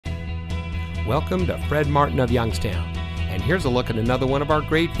Welcome to Fred Martin of Youngstown, and here's a look at another one of our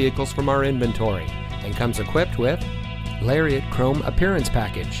great vehicles from our inventory, and comes equipped with Lariat Chrome Appearance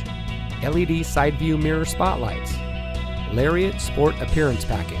Package, LED Side View Mirror Spotlights, Lariat Sport Appearance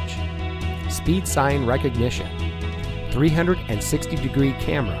Package, Speed Sign Recognition, 360-degree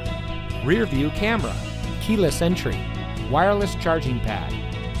camera, Rear View Camera, Keyless Entry, Wireless Charging Pad,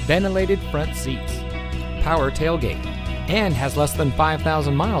 Ventilated Front Seats, Power Tailgate, and has less than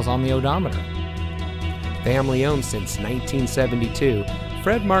 5,000 miles on the odometer. Family owned since 1972,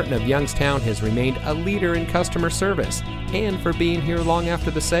 Fred Martin of Youngstown has remained a leader in customer service and for being here long after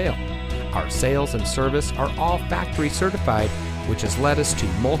the sale. Our sales and service are all factory certified, which has led us to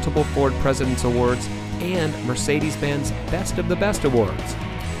multiple Ford President's Awards and Mercedes-Benz Best of the Best Awards.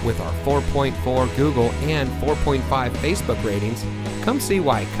 With our 4.4 Google and 4.5 Facebook ratings, come see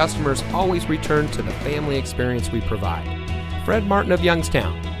why customers always return to the family experience we provide. Fred Martin of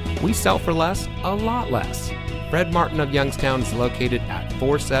Youngstown. We sell for less, a lot less. Fred Martin of Youngstown is located at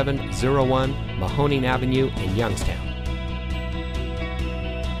 4701 Mahoning Avenue in Youngstown.